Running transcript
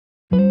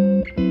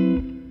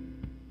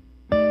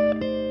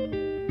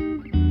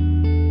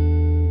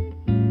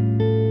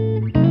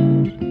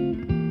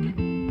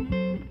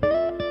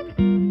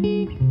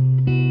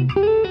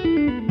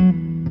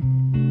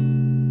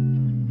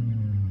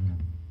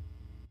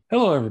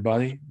Hello,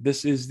 everybody.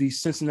 This is the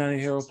Cincinnati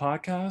Herald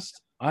podcast.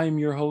 I am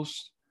your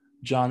host,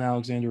 John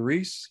Alexander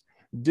Reese,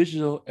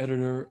 digital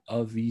editor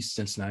of the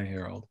Cincinnati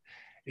Herald.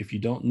 If you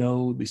don't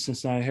know the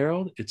Cincinnati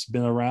Herald, it's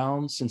been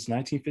around since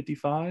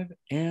 1955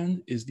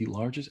 and is the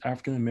largest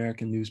African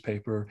American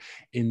newspaper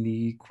in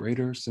the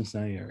greater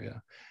Cincinnati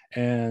area.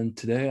 And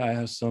today I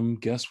have some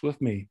guests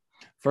with me.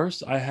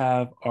 First, I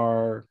have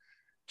our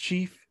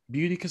chief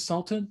beauty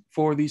consultant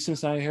for the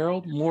Cincinnati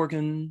Herald,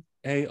 Morgan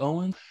A.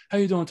 Owen. How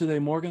are you doing today,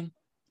 Morgan?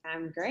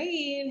 I'm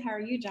great. How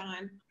are you,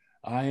 John?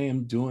 I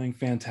am doing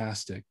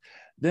fantastic.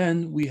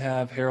 Then we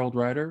have Herald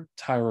writer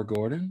Tyra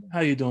Gordon. How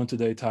are you doing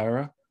today,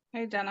 Tyra?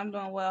 Hey, John, I'm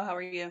doing well. How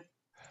are you?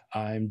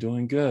 I'm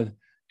doing good.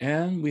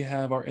 And we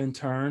have our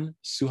intern,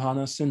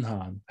 Suhana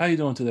Sinhan. How are you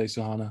doing today,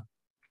 Suhana?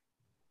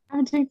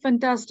 I'm doing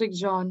fantastic,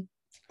 John.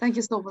 Thank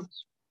you so much.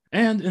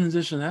 And in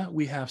addition to that,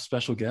 we have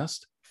special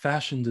guest,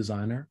 fashion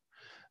designer,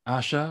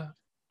 Asha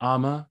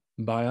Ama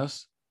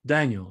Bias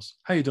Daniels.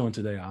 How are you doing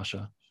today,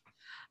 Asha?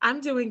 I'm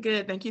doing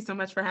good. Thank you so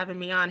much for having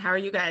me on. How are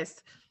you guys?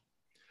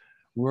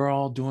 We're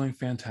all doing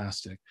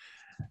fantastic.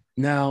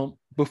 Now,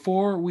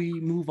 before we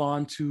move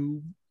on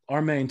to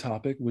our main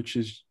topic, which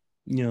is,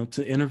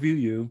 to interview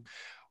you,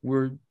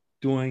 we're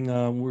going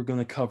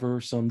to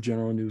cover some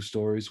general news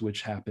stories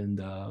which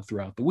happened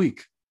throughout the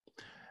week.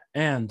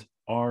 And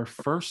our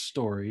first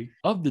story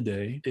of the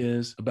day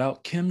is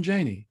about Kim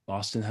Janey.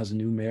 Boston has a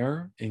new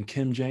mayor in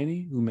Kim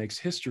Janey, who makes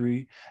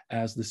history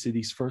as the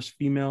city's first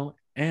female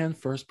and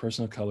first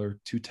person of color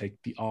to take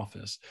the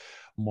office.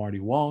 Marty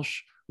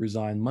Walsh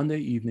resigned Monday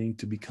evening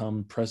to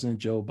become President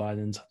Joe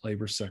Biden's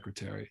labor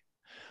secretary.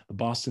 The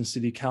Boston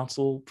City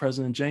Council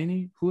President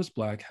Janey, who is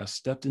Black, has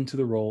stepped into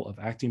the role of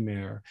acting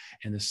mayor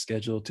and is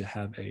scheduled to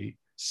have a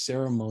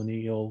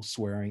ceremonial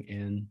swearing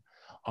in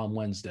on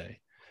Wednesday.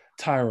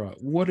 Tyra,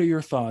 what are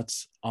your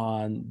thoughts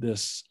on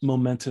this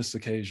momentous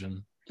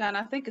occasion? John,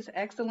 I think it's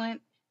excellent.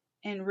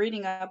 In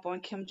reading up on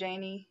Kim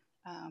Janey,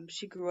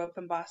 she grew up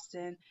in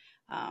Boston.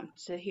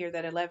 To hear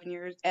that 11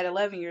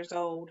 years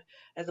old,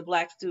 as a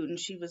Black student,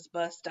 she was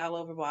bused all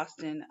over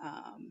Boston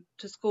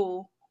to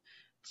school,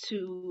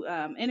 to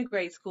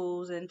integrate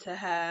schools, and to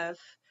have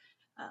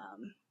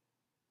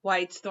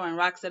whites throwing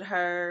rocks at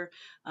her,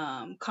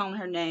 calling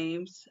her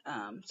names.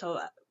 So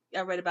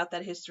I read about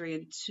that history,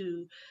 and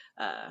to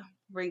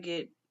bring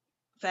it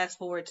fast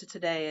forward to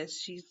today, as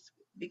she's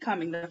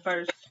becoming the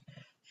first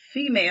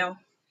female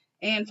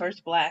and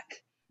first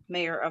Black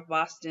mayor of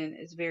Boston,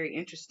 is very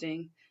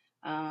interesting.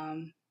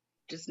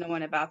 Just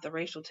knowing about the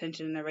racial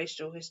tension and the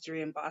racial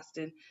history in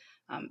Boston,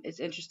 it's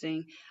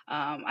interesting.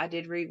 I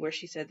did read where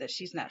she said that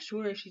she's not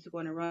sure if she's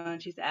going to run.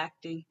 She's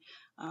acting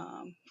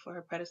for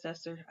her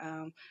predecessor.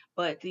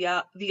 But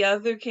the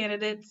other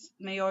candidates,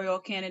 mayoral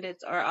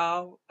candidates, are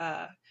all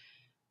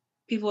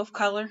people of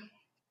color.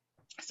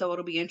 So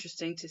it'll be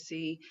interesting to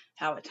see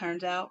how it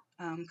turns out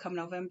come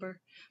November.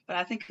 But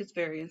I think it's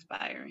very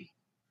inspiring.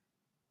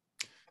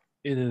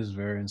 It is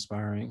very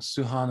inspiring.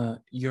 Suhana,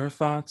 your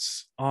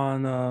thoughts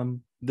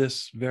on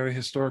this very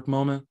historic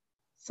moment?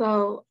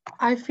 So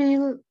I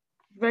feel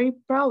very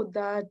proud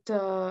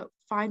that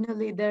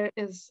finally there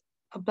is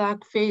a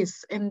Black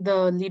face in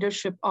the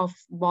leadership of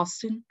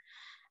Boston.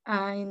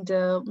 And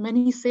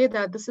many say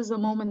that this is a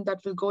moment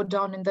that will go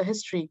down in the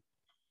history.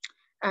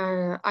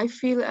 I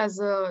feel as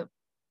a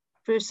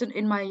person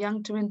in my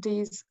young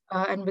 20s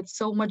and with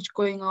so much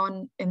going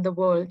on in the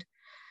world,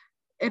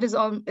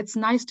 it's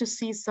nice to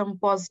see some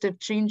positive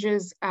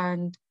changes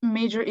and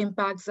major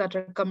impacts that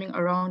are coming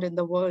around in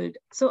the world.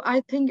 So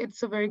I think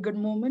it's a very good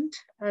moment,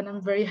 and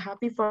I'm very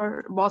happy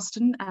for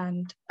Boston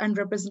and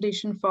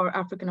representation for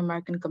African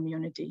American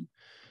community.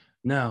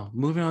 Now,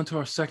 moving on to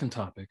our second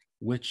topic,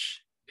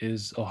 which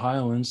is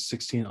Ohioans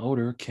 16 and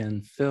older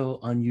can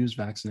fill unused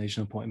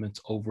vaccination appointments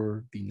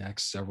over the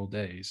next several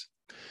days.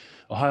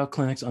 Ohio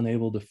clinics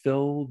unable to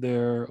fill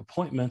their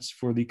appointments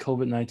for the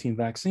COVID-19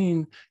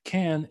 vaccine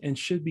can and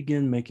should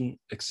begin making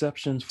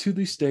exceptions to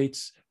the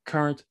state's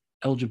current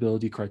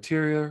eligibility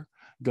criteria,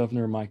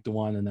 Governor Mike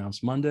DeWine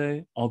announced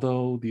Monday.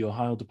 Although the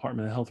Ohio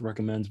Department of Health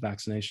recommends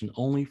vaccination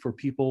only for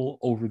people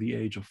over the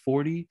age of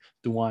 40,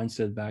 DeWine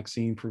said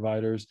vaccine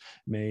providers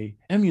may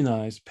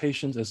immunize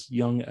patients as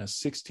young as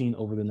 16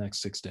 over the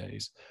next 6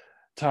 days.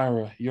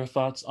 Tyra, your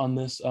thoughts on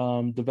this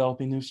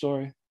developing news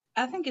story?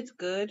 I think it's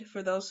good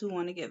for those who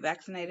want to get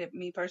vaccinated.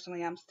 Me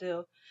personally, I'm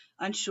still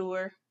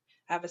unsure.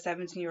 I have a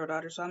 17-year-old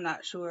daughter, so I'm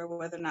not sure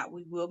whether or not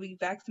we will be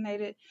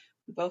vaccinated.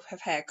 We both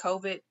have had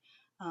COVID,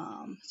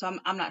 so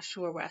I'm not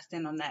sure where I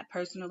stand on that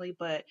personally.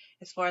 But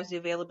as far as the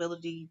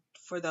availability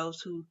for those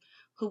who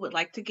would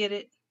like to get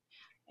it,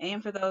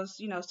 and for those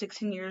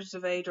 16 years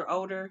of age or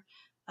older,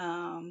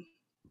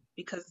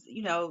 because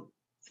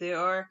there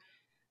are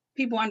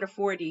people under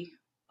 40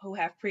 who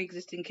have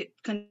pre-existing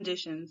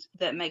conditions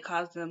that may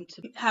cause them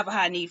to have a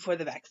high need for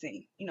the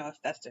vaccine, if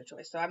that's their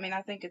choice. So,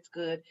 I think it's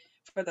good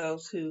for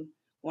those who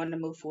want to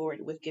move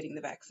forward with getting the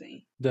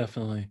vaccine.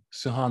 Definitely.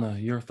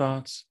 Suhana, your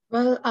thoughts?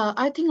 Well,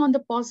 I think on the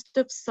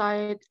positive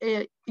side,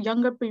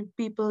 younger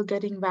people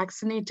getting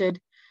vaccinated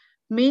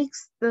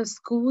makes the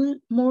school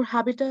more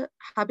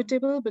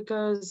habitable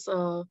because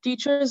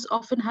teachers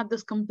often have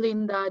this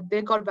complaint that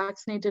they got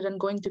vaccinated and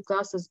going to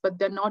classes, but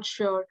they're not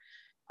sure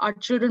are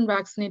children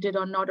vaccinated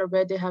or not, or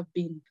where they have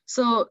been.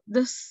 So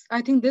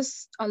I think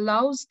this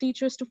allows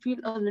teachers to feel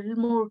a little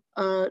more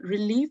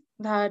relief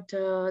that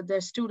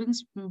their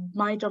students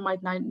might or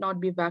might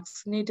not be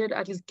vaccinated.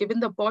 At least given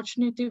the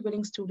opportunity,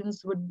 willing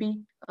students would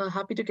be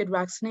happy to get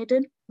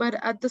vaccinated. But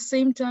at the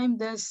same time,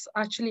 this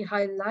actually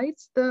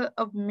highlights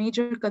a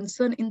major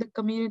concern in the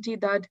community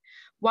that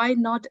why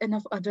not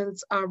enough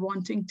adults are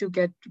wanting to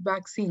get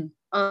vaccine.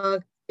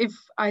 If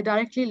I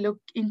directly look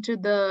into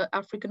the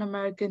African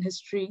American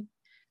history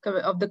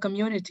of the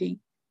community,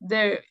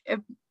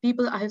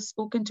 people I have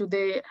spoken to,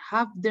 they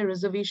have their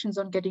reservations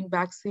on getting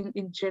vaccine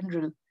in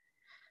general.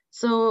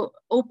 So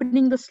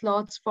opening the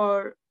slots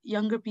for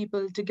younger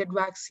people to get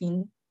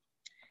vaccine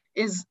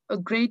is a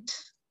great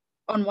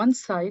on one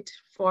side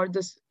for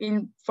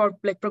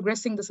like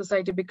progressing the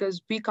society,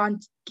 because we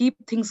can't keep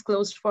things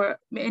closed for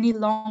any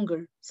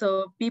longer.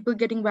 So people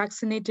getting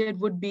vaccinated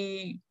would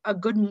be a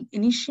good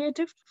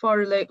initiative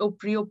for like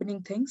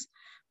reopening things.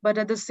 But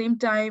at the same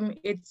time,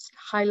 it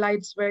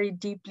highlights very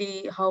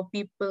deeply how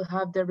people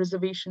have their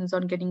reservations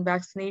on getting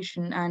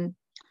vaccination.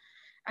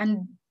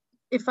 And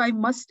if I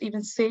must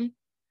even say,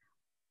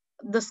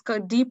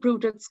 the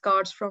deep-rooted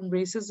scars from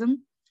racism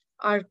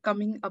are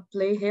coming up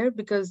play here,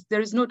 because there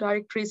is no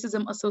direct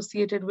racism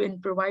associated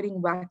with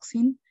providing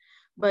vaccine,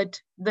 but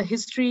the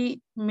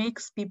history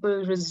makes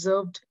people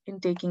reserved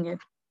in taking it.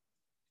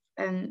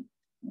 And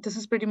this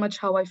is pretty much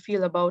how I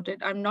feel about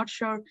it. I'm not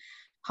sure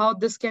how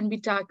this can be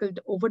tackled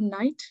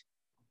overnight,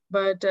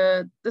 but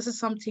this is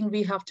something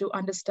we have to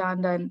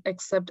understand and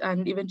accept,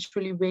 and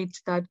eventually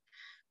wait that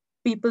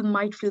people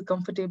might feel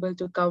comfortable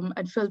to come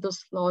and fill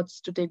those slots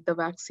to take the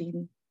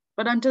vaccine.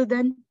 But until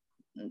then,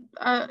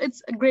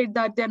 it's great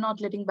that they're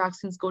not letting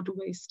vaccines go to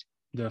waste.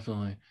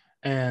 Definitely.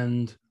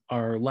 And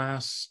our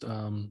last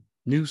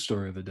news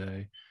story of the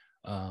day,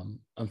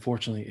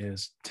 unfortunately,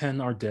 is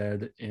 10 are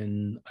dead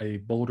in a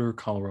Boulder,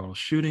 Colorado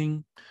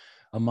shooting.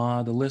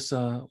 Ahmad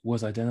Alissa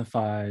was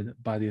identified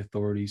by the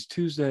authorities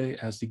Tuesday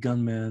as the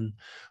gunman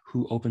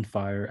who opened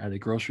fire at a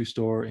grocery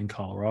store in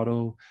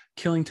Colorado,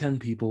 killing 10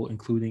 people,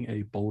 including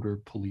a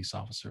Boulder police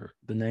officer.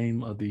 The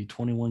name of the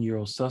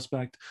 21-year-old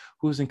suspect,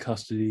 who is in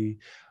custody,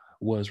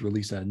 was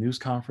released at a news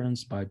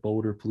conference by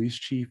Boulder Police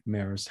Chief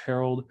Maris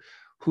Harold,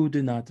 who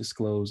did not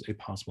disclose a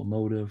possible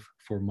motive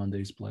for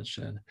Monday's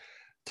bloodshed.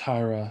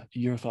 Tyra,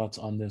 your thoughts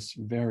on this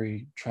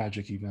very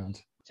tragic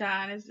event?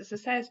 John, it's a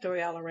sad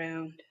story all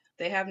around.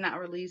 They have not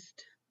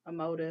released a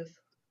motive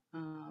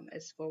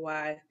as for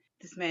why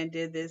this man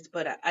did this,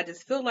 but I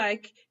just feel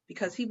like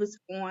because he was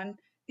on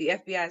the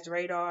FBI's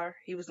radar,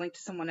 he was linked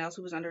to someone else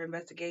who was under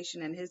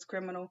investigation in his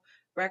criminal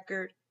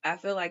record. I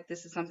feel like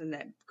this is something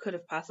that could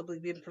have possibly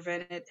been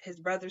prevented. His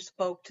brother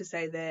spoke to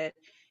say that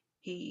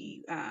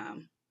he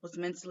was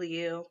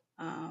mentally ill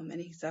and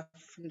he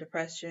suffered from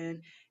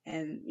depression,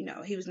 and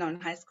he was known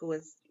in high school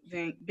as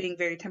being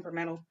very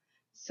temperamental.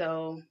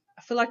 So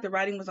I feel like the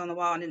writing was on the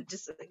wall, and it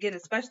just again,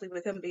 especially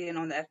with him being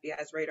on the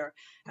FBI's radar,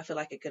 I feel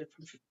like it could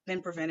have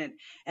been prevented.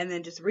 And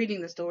then just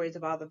reading the stories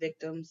of all the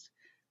victims,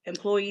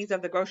 employees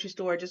of the grocery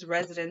store, just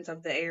residents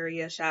of the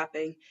area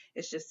shopping,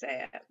 it's just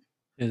sad.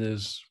 It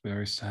is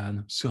very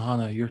sad.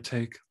 Suhana, your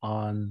take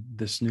on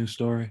this news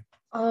story?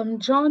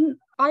 John,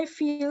 I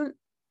feel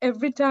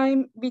every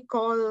time we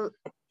call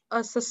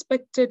a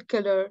suspected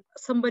killer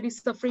somebody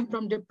suffering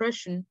from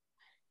depression,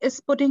 is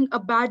putting a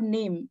bad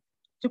name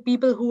to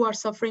people who are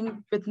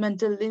suffering with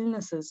mental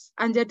illnesses,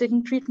 and they're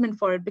taking treatment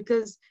for it,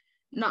 because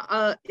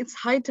it's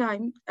high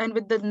time. And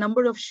with the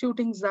number of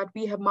shootings that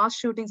we have, mass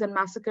shootings and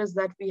massacres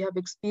that we have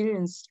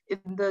experienced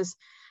in this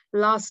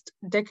last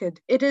decade,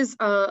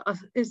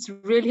 it's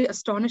really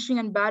astonishing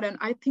and bad. And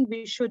I think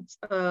we should,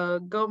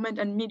 government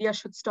and media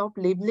should stop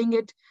labeling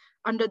it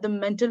under the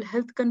mental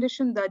health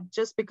condition, that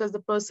just because the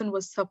person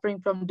was suffering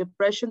from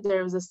depression,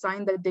 there was a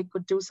sign that they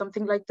could do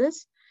something like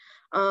this.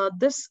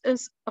 This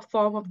is a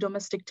form of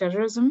domestic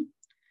terrorism.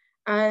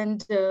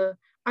 And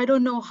I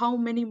don't know how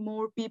many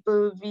more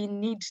people we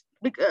need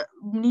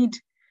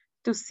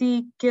to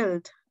see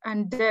killed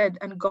and dead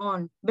and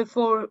gone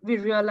before we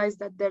realize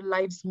that their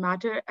lives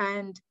matter.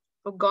 And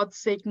for God's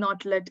sake,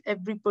 not let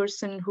every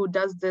person who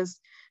does this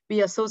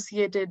be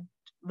associated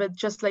with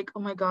just like, oh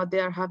my God, they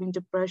are having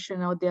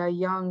depression, or they are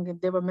young,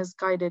 they were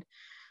misguided.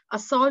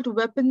 Assault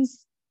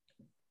weapons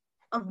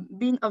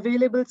being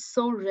available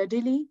so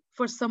readily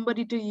for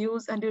somebody to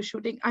use and do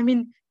shooting. I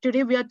mean,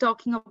 today we are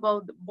talking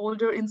about the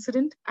Boulder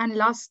incident, and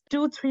last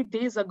 2-3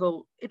 days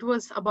ago, it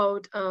was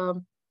about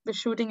the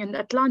shooting in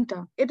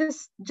Atlanta. It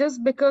is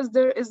just because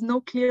there is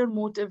no clear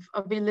motive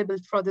available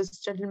for this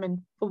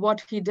gentleman for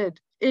what he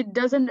did. It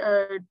doesn't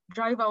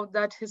drive out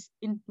that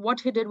what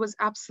he did was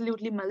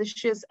absolutely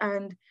malicious,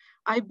 and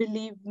I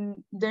believe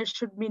there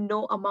should be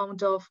no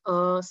amount of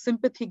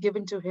sympathy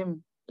given to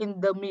him in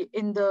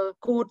the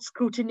court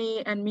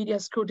scrutiny and media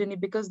scrutiny,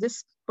 because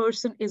this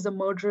person is a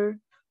murderer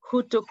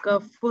who took a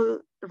full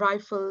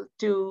rifle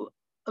to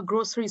a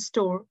grocery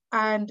store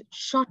and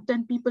shot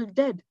 10 people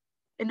dead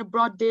in a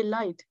broad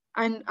daylight.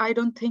 And I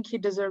don't think he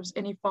deserves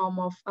any form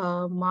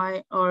of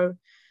my or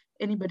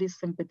anybody's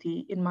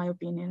sympathy, in my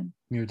opinion.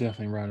 You're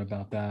definitely right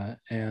about that.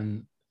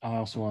 And I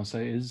also want to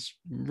say it's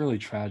really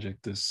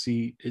tragic to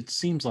see. It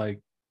seems like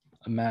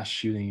a mass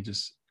shooting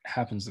just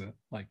happens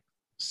like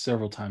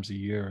several times a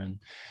year. And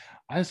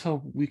I just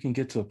hope we can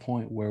get to a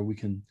point where we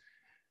can,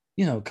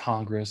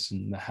 Congress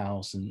and the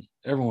House and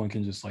everyone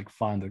can just like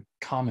find a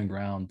common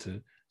ground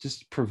to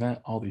just prevent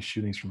all these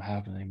shootings from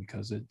happening,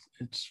 because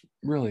it's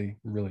really,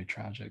 really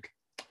tragic.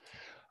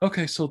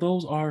 Okay, so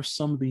those are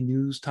some of the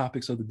news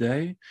topics of the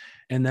day.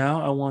 And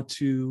now I want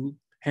to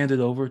hand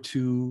it over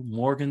to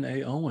Morgan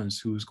A.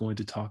 Owens, who is going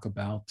to talk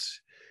about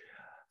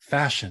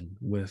fashion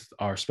with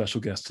our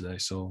special guest today.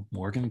 So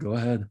Morgan, go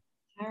ahead.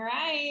 All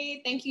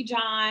right. Thank you,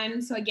 John.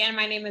 So again,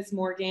 my name is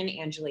Morgan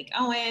Angelique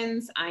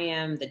Owens. I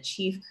am the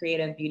Chief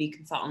Creative Beauty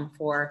Consultant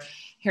for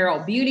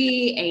Harold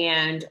Beauty.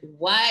 And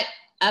what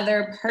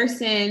other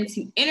person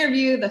to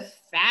interview the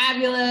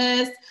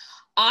fabulous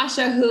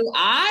Asha, who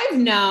I've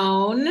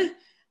known,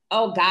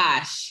 oh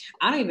gosh,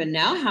 I don't even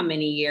know how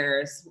many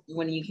years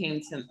when you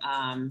came to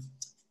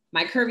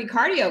my curvy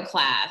cardio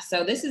class.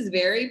 So this is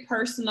very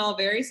personal,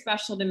 very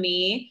special to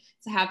me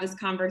to have this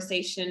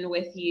conversation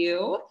with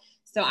you.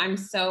 So I'm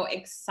so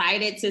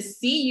excited to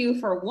see you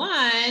for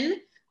one,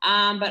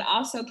 but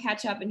also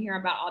catch up and hear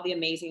about all the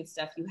amazing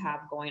stuff you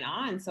have going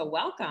on. So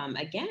welcome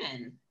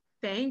again.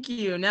 Thank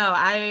you. No,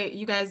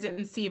 you guys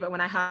didn't see, but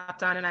when I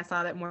hopped on and I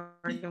saw that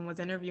Morgan was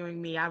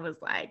interviewing me, I was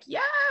like,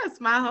 yes,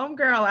 my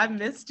homegirl, I've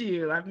missed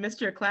you. I've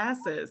missed your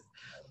classes.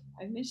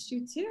 I missed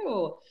you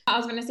too. I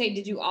was going to say,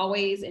 did you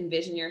always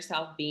envision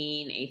yourself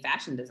being a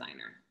fashion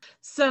designer?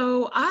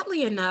 So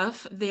oddly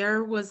enough,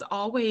 there was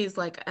always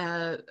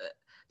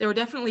there were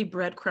definitely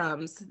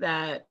breadcrumbs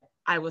that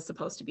I was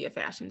supposed to be a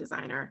fashion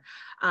designer.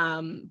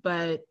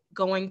 But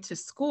going to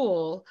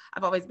school,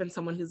 I've always been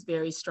someone who's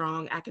very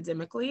strong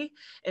academically.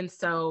 And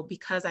so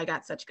because I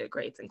got such good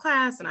grades in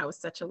class and I was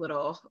such a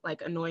little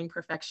annoying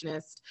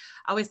perfectionist,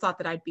 I always thought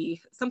that I'd be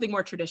something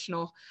more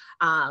traditional,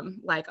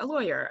 like a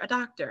lawyer, a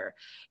doctor.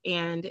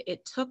 And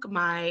it took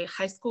my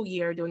high school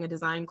year doing a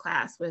design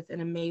class with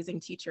an amazing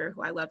teacher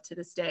who I love to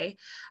this day,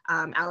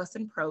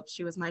 Allison Probst.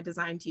 She was my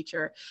design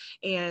teacher.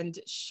 And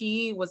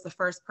she was the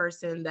first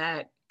person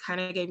that kind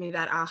of gave me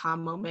that aha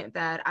moment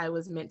that I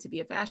was meant to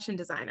be a fashion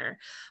designer.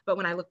 But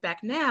when I look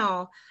back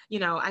now,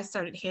 I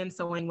started hand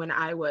sewing when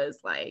I was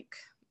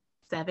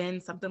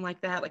 7, something like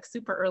that,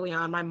 super early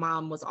on. My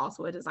mom was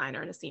also a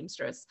designer and a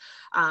seamstress.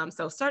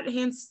 So started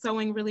hand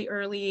sewing really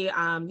early,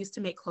 used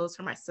to make clothes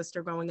for my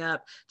sister growing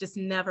up, just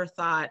never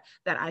thought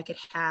that I could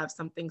have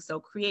something so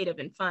creative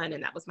and fun.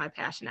 And that was my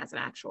passion as an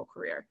actual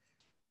career.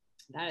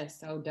 That is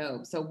so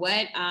dope. So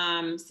what,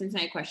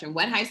 Cincinnati question,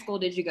 what high school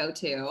did you go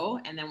to?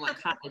 And then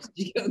what college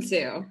did you go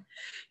to?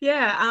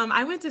 Yeah,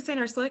 I went to St.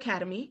 Ursula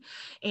Academy.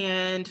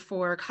 And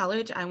for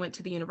college, I went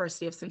to the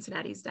University of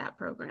Cincinnati's DAP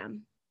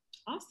program.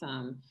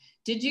 Awesome.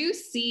 Did you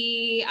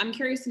see, I'm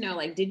curious to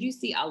know, did you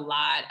see a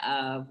lot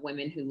of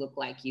women who look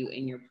like you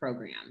in your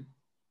program?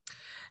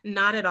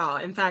 Not at all.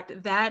 In fact,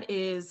 that's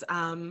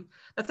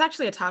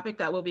actually a topic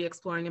that we'll be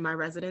exploring in my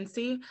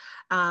residency.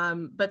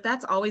 But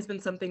that's always been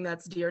something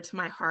that's dear to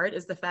my heart,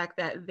 is the fact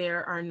that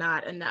there are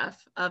not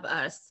enough of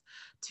us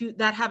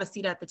that have a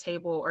seat at the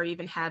table or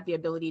even have the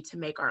ability to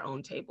make our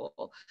own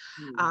table.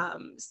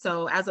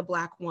 So as a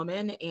Black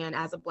woman and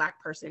as a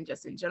Black person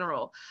just in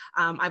general,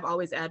 I've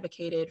always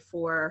advocated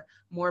for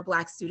more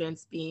Black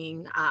students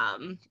being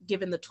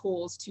given the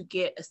tools to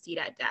get a seat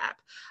at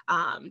DAP,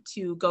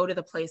 to go to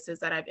the places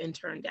that I've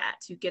interned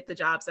at, to get the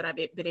jobs that I've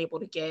been able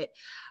to get.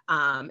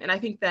 And I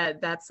think that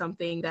that's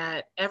something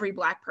that every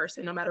Black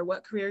person, no matter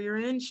what career you're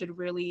in, should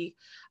really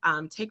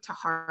take to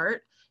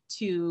heart.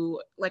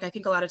 I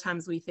think a lot of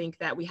times we think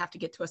that we have to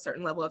get to a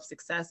certain level of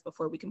success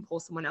before we can pull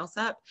someone else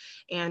up.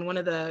 And one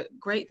of the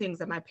great things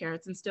that my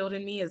parents instilled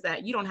in me is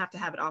that you don't have to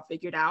have it all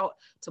figured out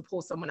to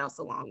pull someone else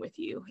along with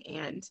you.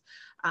 And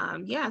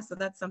so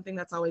that's something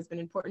that's always been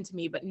important to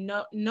me, but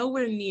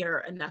nowhere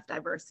near enough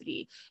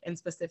diversity, and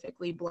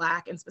specifically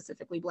Black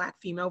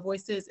female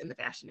voices in the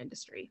fashion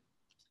industry.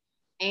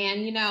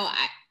 And,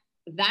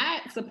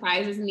 that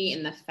surprises me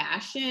in the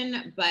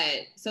fashion,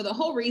 but so the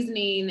whole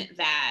reasoning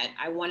that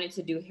I wanted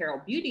to do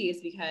Harold Beauty is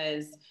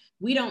because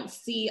we don't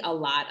see a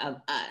lot of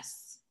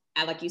us,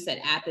 like you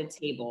said, at the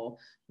table.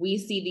 We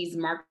see these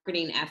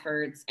marketing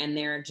efforts and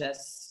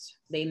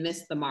they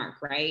miss the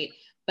mark, right?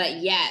 But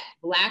yet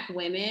Black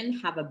women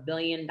have $1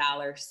 billion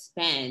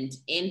spend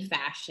in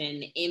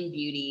fashion, in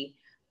beauty,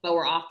 but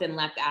we're often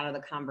left out of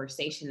the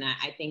conversation.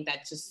 I think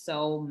that's just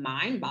so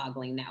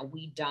mind-boggling that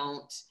we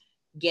don't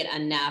get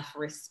enough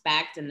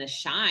respect and the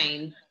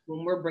shine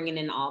when we're bringing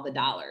in all the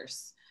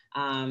dollars.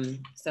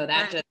 So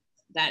that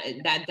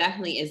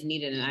definitely is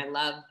needed. And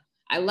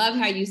I love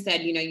how you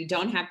said, you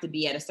don't have to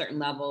be at a certain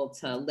level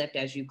to lift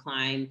as you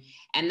climb.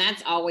 And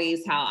that's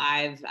always how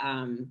I've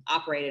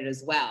operated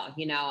as well.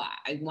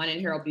 I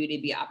wanted Harold Beauty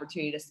to be an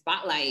opportunity to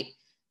spotlight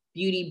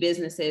beauty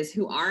businesses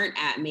who aren't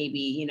at maybe,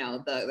 you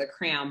know, the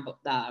crown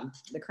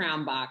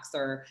box,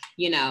 or,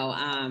 you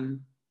know,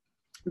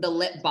 the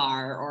lip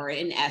bar, or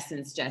in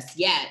Essence just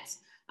yet.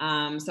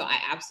 So I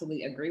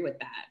absolutely agree with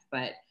that.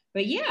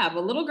 But yeah, the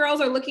little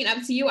girls are looking up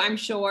to you, I'm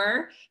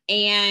sure.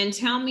 And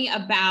tell me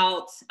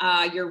about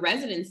your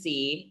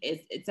residency.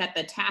 It's at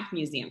the Taft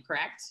Museum,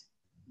 correct?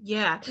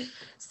 Yeah.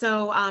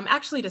 So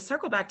actually, to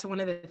circle back to one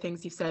of the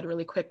things you said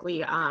really quickly,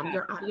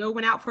 your audio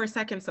went out for a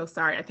second. So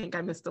sorry, I think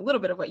I missed a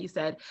little bit of what you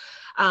said.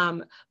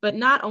 But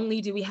not only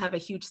do we have a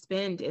huge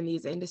spend in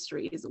these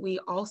industries, we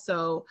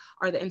also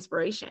are the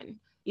inspiration.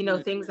 You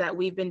know, things that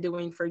we've been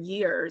doing for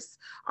years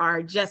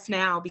are just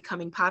now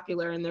becoming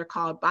popular, and they're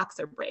called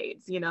boxer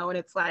braids, you know, and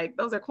it's like,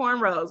 those are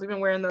cornrows. We've been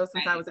wearing those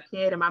since I was a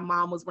kid, and my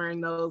mom was wearing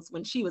those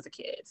when she was a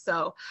kid.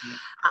 So,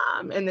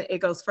 and it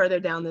goes further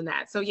down than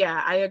that. So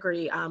yeah, I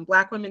agree.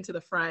 Black Women to the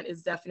Front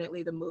is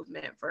definitely the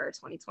movement for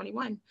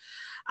 2021.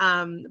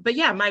 But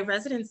yeah, my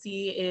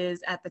residency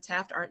is at the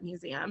Taft Art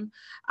Museum.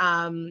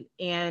 And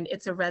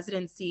it's a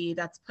residency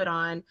that's put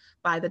on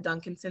by the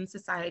Duncanson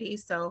Society.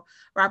 So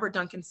Robert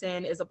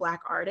Duncanson is a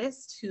Black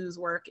artist whose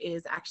work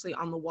is actually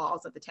on the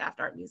walls of the Taft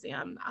Art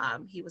Museum.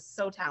 He was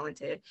so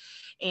talented.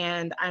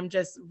 And I'm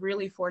just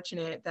really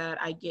fortunate that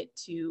I get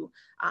to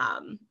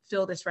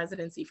fill this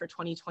residency for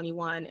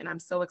 2021. And I'm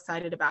so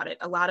excited about it.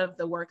 A lot of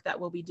the work that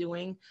we'll be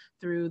doing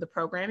through the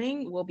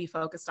programming will be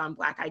focused on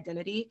Black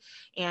identity.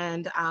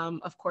 And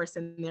of course,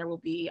 in there will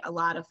be a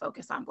lot of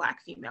focus on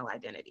Black female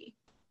identity.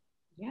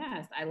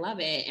 Yes, I love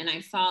it. And I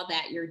saw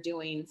that you're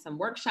doing some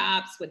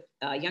workshops with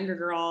younger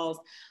girls.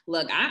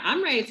 Look,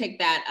 I'm ready to take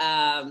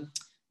that,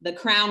 the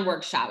crown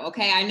workshop.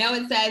 Okay. I know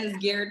it says it's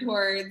geared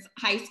towards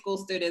high school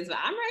students, but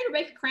I'm ready to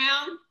make a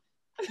crown.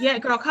 Yeah,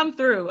 girl, come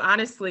through.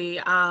 Honestly,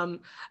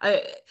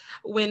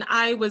 when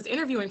I was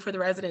interviewing for the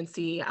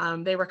residency,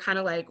 they were kind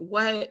of like,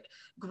 what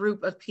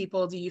group of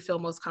people do you feel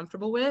most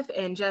comfortable with?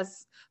 And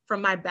just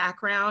from my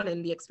background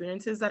and the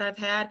experiences that I've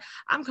had,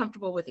 I'm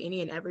comfortable with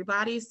any and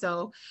everybody.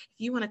 So if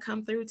you want to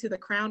come through to the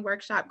crown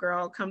workshop,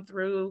 girl, come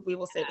through. We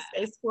will save a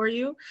space for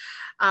you.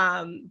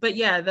 But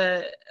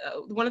yeah,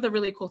 one of the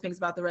really cool things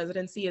about the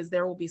residency is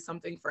there will be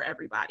something for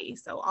everybody.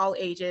 So all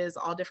ages,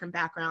 all different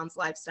backgrounds,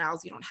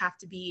 lifestyles. You don't have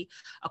to be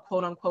a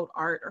quote unquote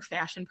art or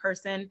fashion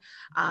person.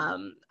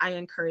 I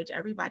encourage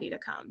everybody to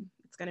come.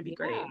 It's going to be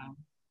great.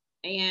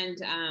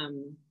 And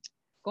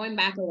going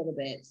back a little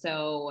bit,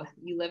 so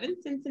you live in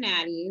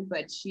Cincinnati,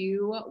 but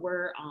you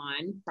were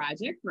on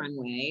Project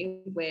Runway,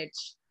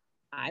 which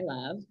I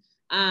love.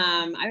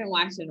 I haven't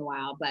watched it in a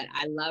while, but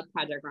I love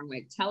Project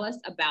Runway. Tell us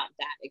about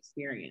that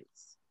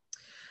experience.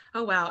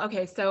 Oh, wow.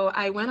 Okay. So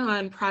I went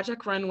on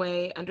Project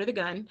Runway under the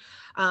gun,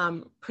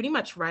 pretty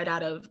much right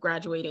out of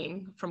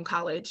graduating from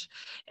college.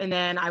 And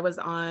then I was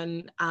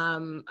on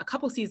a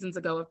couple seasons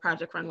ago of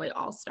Project Runway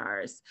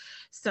All-Stars.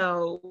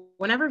 So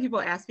whenever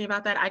people ask me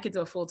about that, I could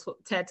do a full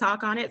TED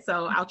talk on it.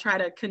 So I'll try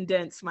to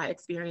condense my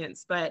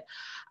experience. But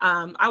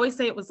I always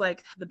say it was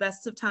like the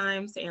best of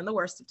times and the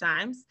worst of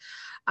times.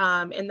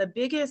 And the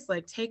biggest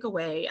like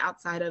takeaway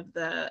outside of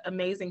the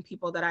amazing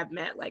people that I've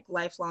met, like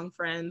lifelong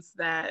friends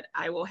that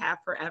I will have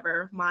forever,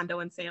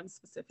 Mondo and Sam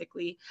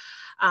specifically.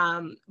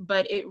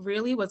 But it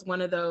really was one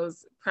of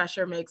those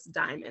pressure makes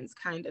diamonds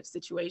kind of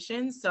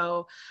situations.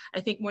 So I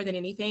think more than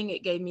anything,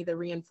 it gave me the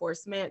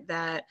reinforcement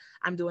that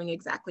I'm doing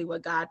exactly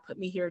what God put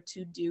me here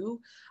to do.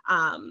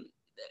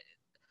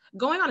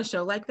 Going on a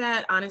show like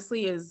that,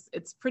 honestly,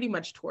 it's pretty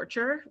much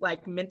torture,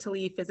 like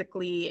mentally,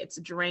 physically, it's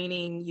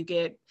draining. You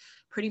get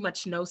pretty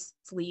much no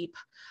sleep.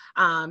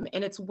 And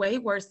it's way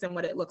worse than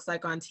what it looks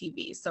like on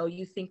TV. So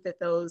you think that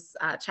those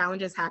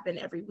challenges happen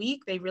every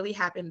week. They really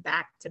happen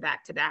back to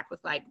back to back with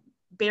like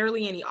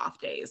barely any off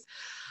days.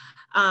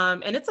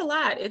 And it's a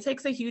lot. It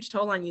takes a huge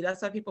toll on you.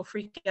 That's why people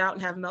freak out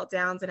and have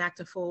meltdowns and act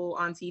a fool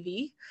on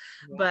TV.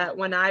 Yeah. But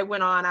when I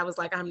went on, I was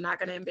like, I'm not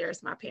going to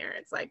embarrass my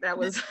parents. Like that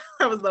was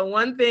the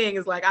one thing,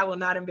 is like, I will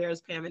not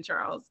embarrass Pam and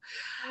Charles.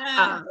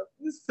 Yeah.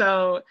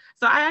 So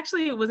I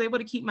actually was able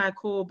to keep my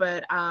cool,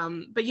 but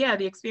yeah,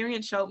 the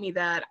experience showed me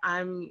that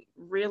I'm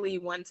really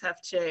one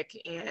tough chick,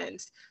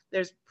 and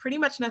there's pretty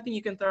much nothing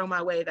you can throw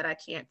my way that I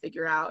can't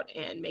figure out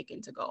and make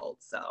into gold.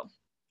 So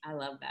I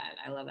love that.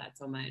 I love that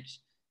so much.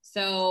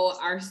 So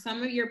are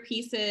some of your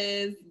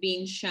pieces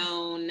being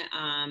shown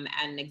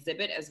at an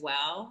exhibit as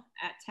well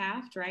at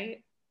Taft,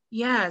 right?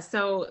 Yeah,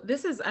 so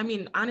this is, I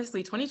mean,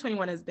 honestly,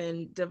 2021 has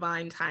been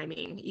divine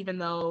timing, even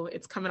though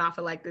it's coming off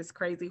of like this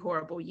crazy,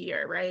 horrible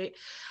year, right?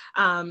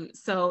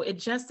 So it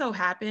just so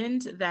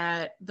happened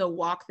that the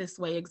Walk This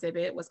Way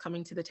exhibit was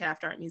coming to the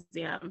Taft Art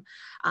Museum.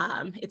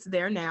 It's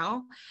there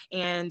now.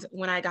 And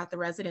when I got the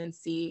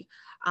residency,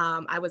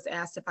 I was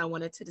asked if I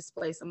wanted to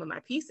display some of my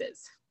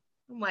pieces.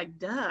 I'm like,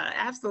 duh,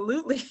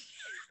 absolutely.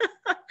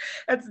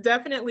 That's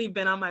definitely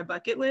been on my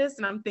bucket list.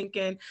 And I'm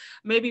thinking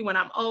maybe when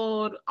I'm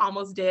old,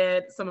 almost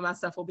dead, some of my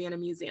stuff will be in a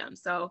museum.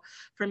 So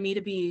for me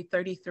to be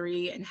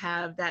 33 and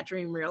have that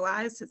dream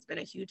realized has been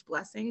a huge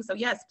blessing. So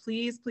yes,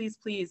 please, please,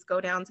 please go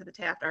down to the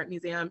Taft Art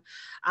Museum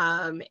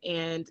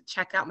and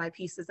check out my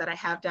pieces that I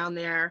have down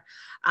there.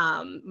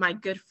 My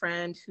good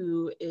friend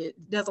who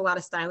does a lot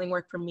of styling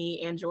work for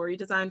me and jewelry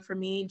design for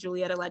me,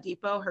 Julieta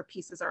Ladipo, her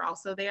pieces are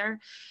also there.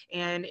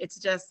 And it's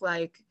just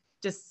like,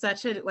 just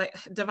such a like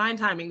divine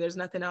timing. There's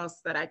nothing else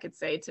that I could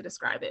say to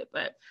describe it,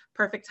 but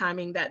perfect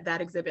timing that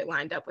that exhibit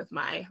lined up with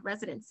my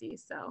residency.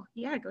 So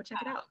yeah, go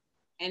check it out.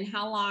 And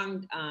how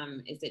long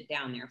is it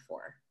down there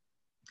for?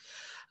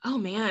 Oh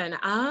man,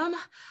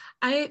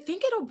 I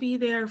think it'll be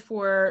there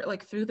for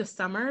like through the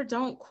summer.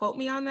 Don't quote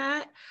me on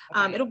that.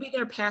 Okay. It'll be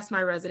there past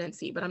my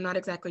residency, but I'm not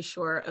exactly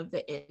sure of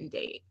the end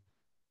date.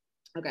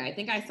 Okay, I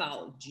think I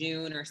saw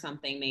June or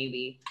something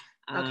maybe.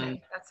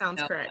 Okay, that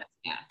sounds correct.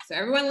 Yeah, so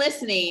everyone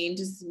listening,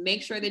 just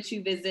make sure that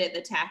you visit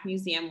the Taft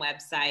Museum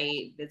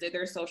website, visit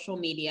their social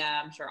media.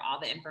 I'm sure all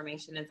the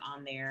information is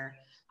on there.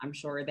 I'm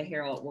sure the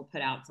Herald will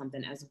put out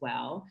something as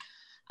well.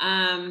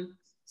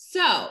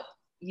 So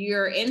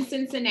you're in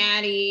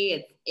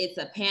Cincinnati, it's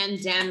a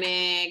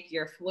pandemic,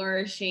 you're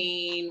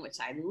flourishing, which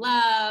I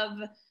love,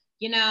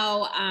 you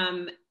know,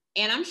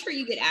 and I'm sure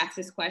you get asked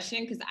this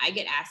question because I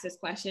get asked this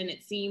question.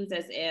 It seems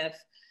as if,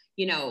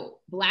 you know,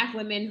 Black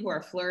women who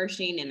are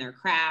flourishing in their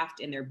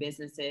craft, in their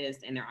businesses,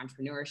 in their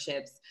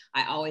entrepreneurships,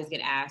 I always get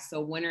asked, so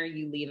when are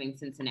you leaving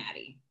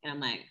Cincinnati? And I'm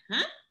like,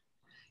 huh?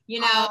 You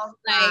know,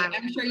 like,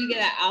 I'm sure you get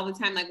that all the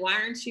time. Like, why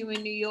aren't you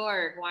in New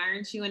York? Why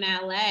aren't you in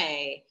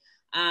LA?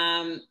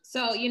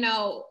 So, you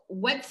know,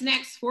 what's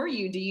next for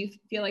you? Do you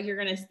feel like you're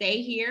going to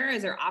stay here?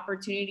 Is there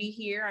opportunity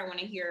here? I want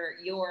to hear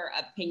your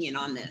opinion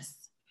on this.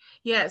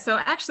 Yeah, so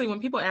actually when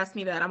people ask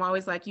me that, I'm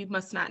always like, you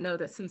must not know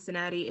that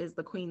Cincinnati is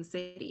the Queen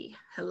City.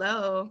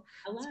 Hello.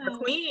 It's for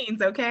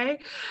Queens, okay?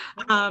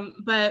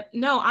 But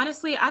no,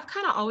 honestly, I've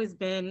kind of always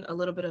been a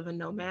little bit of a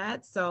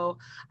nomad. So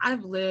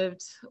I've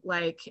lived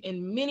like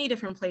in many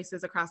different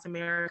places across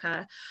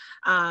America.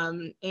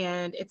 And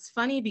it's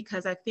funny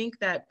because I think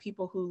that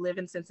people who live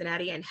in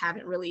Cincinnati and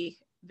haven't really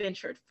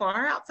ventured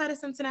far outside of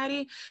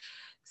Cincinnati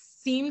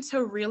seem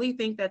to really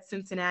think that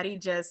Cincinnati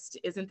just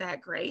isn't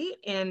that great.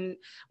 And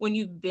when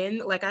you've been,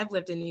 like I've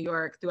lived in New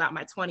York throughout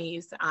my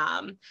 20s,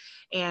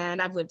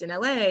 and I've lived in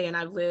LA, and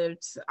I've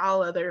lived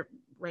all other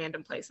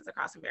random places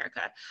across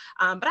America.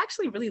 But I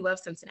actually really love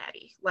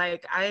Cincinnati.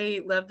 Like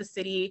I love the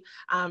city.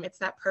 It's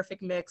that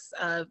perfect mix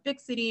of big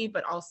city,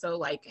 but also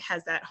like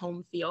has that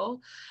home feel.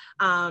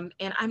 And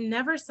I'm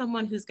never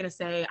someone who's going to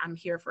say I'm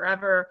here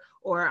forever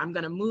or I'm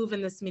going to move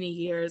in this many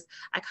years.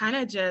 I kind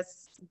of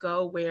just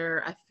go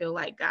where I feel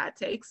like God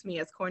takes me,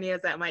 as corny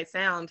as that might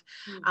sound.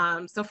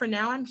 So for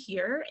now I'm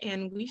here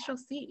and we shall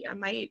see. I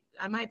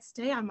might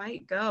stay, I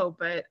might go,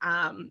 but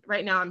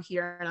right now I'm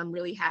here and I'm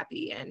really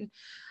happy, and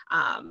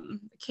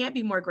can't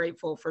be more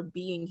grateful for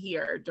being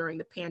here during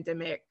the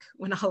pandemic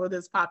when all of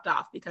this popped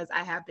off, because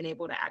I have been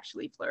able to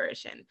actually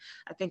flourish, and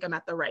I think I'm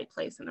at the right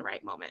place in the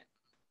right moment.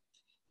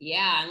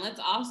 Yeah, and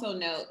let's also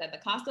note that the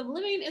cost of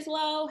living is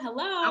low.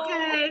 Hello.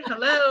 Okay,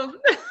 hello.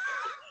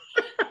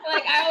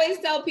 Like I always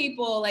tell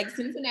people, like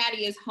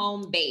Cincinnati is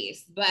home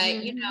base, but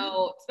you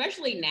know,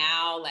 especially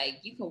now, like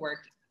you can work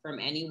from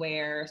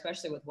anywhere,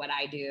 especially with what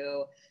I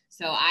do.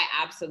 So I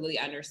absolutely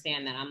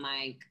understand that. I'm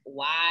like,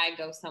 why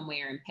go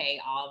somewhere and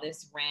pay all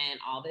this rent,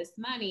 all this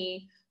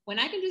money, when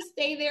I can just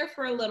stay there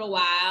for a little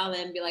while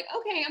and be like,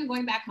 okay, I'm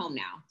going back home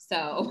now.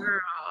 So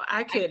girl,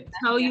 I could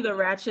tell you the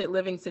ratchet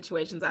living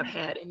situations I've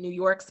had in New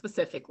York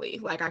specifically.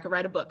 Like I could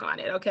write a book on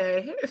it,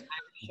 okay?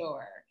 I'm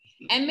sure.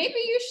 And maybe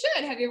you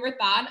should. Have you ever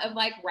thought of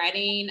like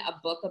writing a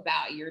book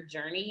about your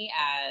journey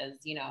as,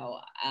 you know,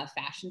 a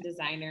fashion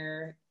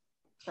designer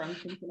from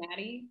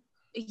Cincinnati?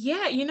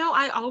 Yeah, you know,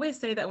 I always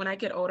say that when I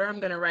get older, I'm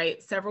going to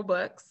write several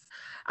books,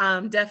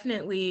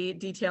 definitely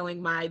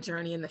detailing my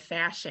journey in the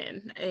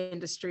fashion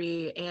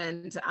industry,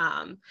 and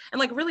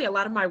like really a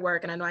lot of my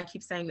work. And I know I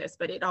keep saying this,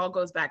 but it all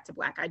goes back to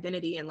Black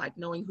identity and like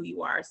knowing who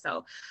you are.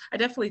 So I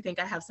definitely think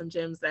I have some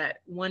gems that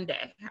one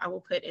day I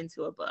will put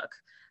into a book.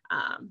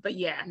 But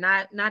yeah,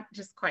 not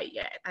just quite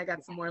yet. I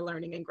got some more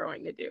learning and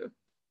growing to do.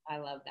 I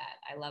love that.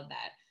 I love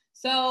that.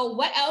 So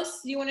what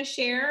else do you want to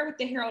share with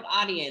the Herald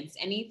audience?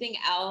 Anything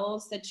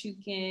else that you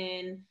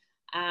can,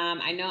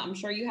 I'm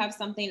sure you have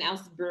something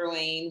else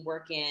brewing,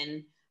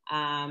 working.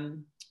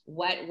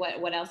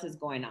 What else is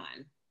going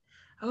on?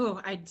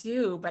 Oh, I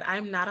do, but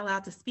I'm not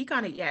allowed to speak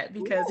on it yet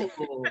because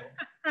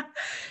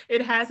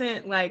it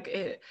hasn't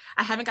I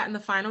haven't gotten the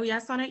final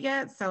yes on it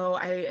yet. So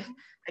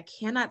I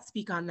cannot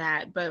speak on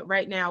that. But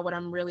right now, what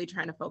I'm really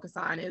trying to focus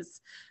on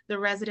is the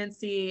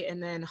residency.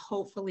 And then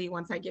hopefully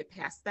once I get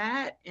past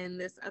that and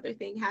this other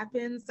thing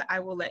happens, I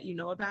will let you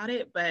know about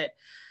it. But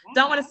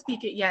don't want to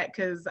speak it yet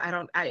because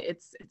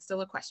it's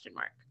still a question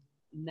mark.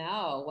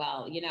 No,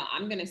 well, you know,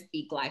 I'm going to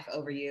speak life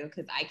over you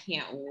because I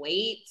can't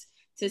wait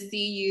to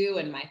see you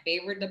in my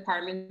favorite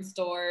department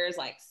stores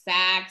like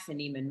Saks and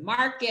even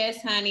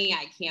Marcus, honey.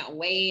 I can't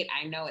wait.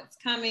 I know it's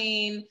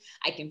coming.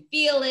 I can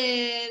feel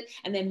it.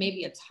 And then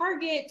maybe a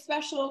Target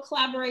special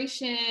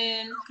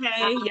collaboration.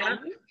 Okay, yeah.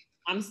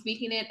 I'm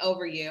speaking it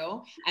over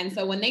you. And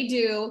so when they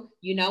do,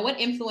 you know what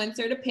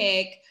influencer to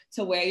pick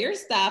to wear your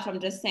stuff. I'm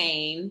just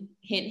saying,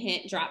 hint,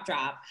 hint, drop,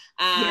 drop.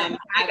 I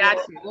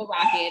got you. I will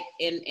rock it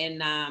in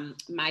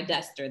my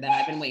duster that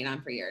I've been waiting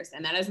on for years.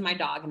 And that is my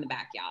dog in the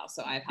back, y'all.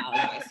 So I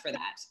apologize for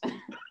that.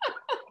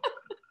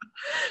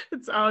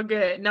 It's all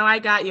good. No, I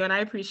got you. And I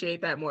appreciate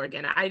that,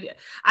 Morgan. I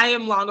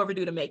am long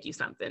overdue to make you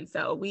something.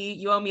 So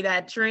you owe me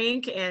that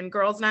drink and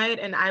girls' night,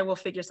 and I will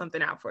figure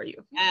something out for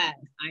you. Yes,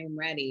 I am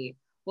ready.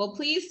 Well,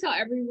 please tell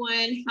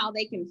everyone how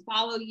they can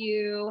follow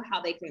you,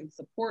 how they can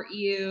support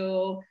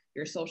you,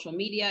 your social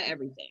media,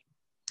 everything.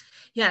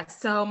 Yes,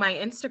 so my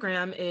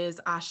Instagram is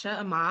Asha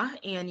Ama,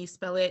 and you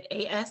spell it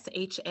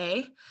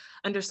ASHA_AMA.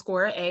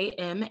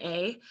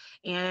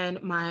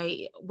 And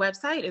my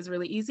website is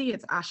really easy.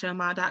 It's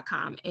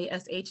ashaama.com,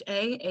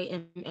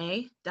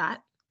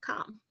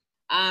 ASHAAMA.com.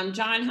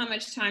 John, how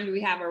much time do we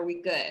have? Are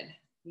we good?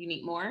 You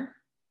need more?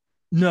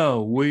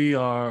 No, we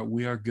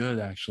are good,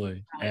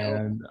 actually.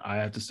 And I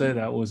have to say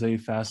that was a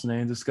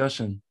fascinating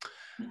discussion.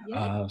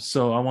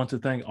 So I want to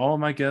thank all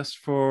of my guests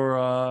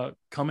for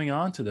coming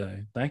on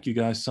today. Thank you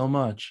guys so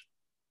much.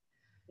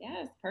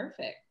 Yes,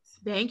 perfect.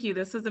 Thank you.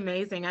 This was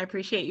amazing. I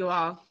appreciate you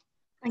all.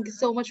 Thank you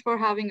so much for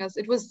having us.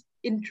 It was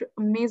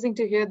amazing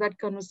to hear that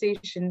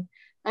conversation.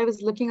 I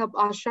was looking up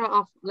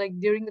Asha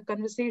during the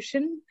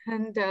conversation,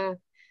 and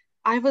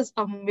I was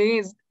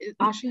amazed.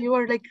 Asha, you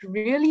are like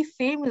really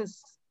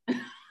famous.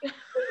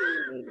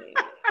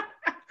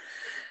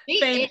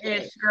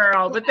 Fame-ish,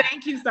 girl, but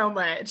thank you so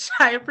much.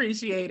 I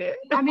appreciate it.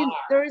 I mean,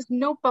 there is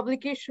no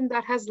publication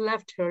that has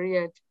left her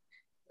yet.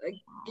 Like,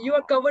 you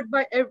are covered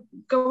by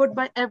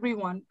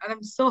everyone, and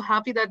I'm so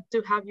happy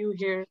to have you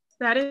here.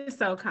 That is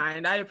so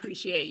kind. I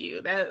appreciate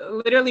you. That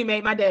literally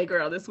made my day,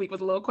 girl. This week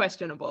was a little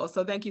questionable,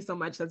 so thank you so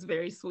much. That's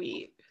very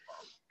sweet.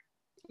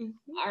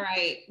 All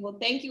right. Well,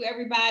 thank you,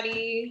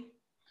 everybody.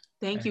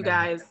 Thank you,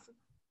 guys.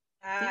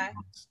 Bye.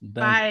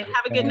 Bye.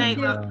 Have a good night,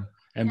 love.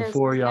 And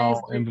before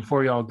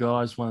y'all go,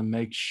 I just want to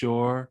make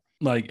sure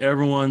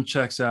everyone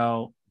checks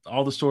out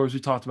all the stories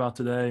we talked about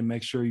today.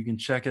 Make sure you can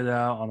check it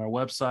out on our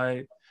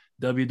website,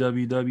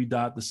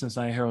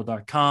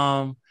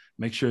 www.thecincinnatiherald.com.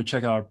 Make sure to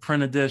check out our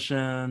print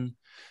edition.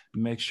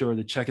 Make sure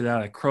to check it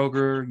out at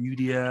Kroger,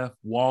 UDF,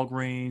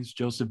 Walgreens,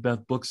 Joseph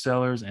Beth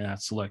Booksellers, and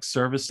at select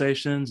service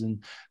stations.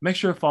 And make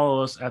sure to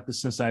follow us at the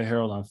Cincinnati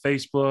Herald on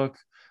Facebook.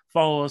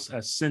 Follow us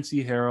at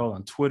Cincy Herald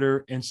on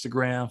Twitter,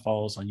 Instagram.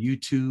 Follow us on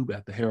YouTube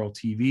at the Herald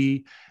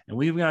TV. And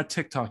we even got a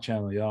TikTok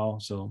channel,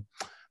 y'all. So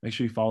make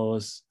sure you follow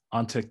us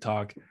on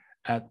TikTok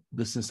at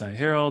the Cincinnati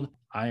Herald.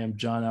 I am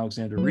John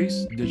Alexander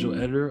Reese, digital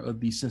editor of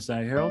the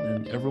Cincinnati Herald,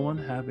 and everyone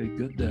have a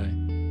good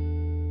day.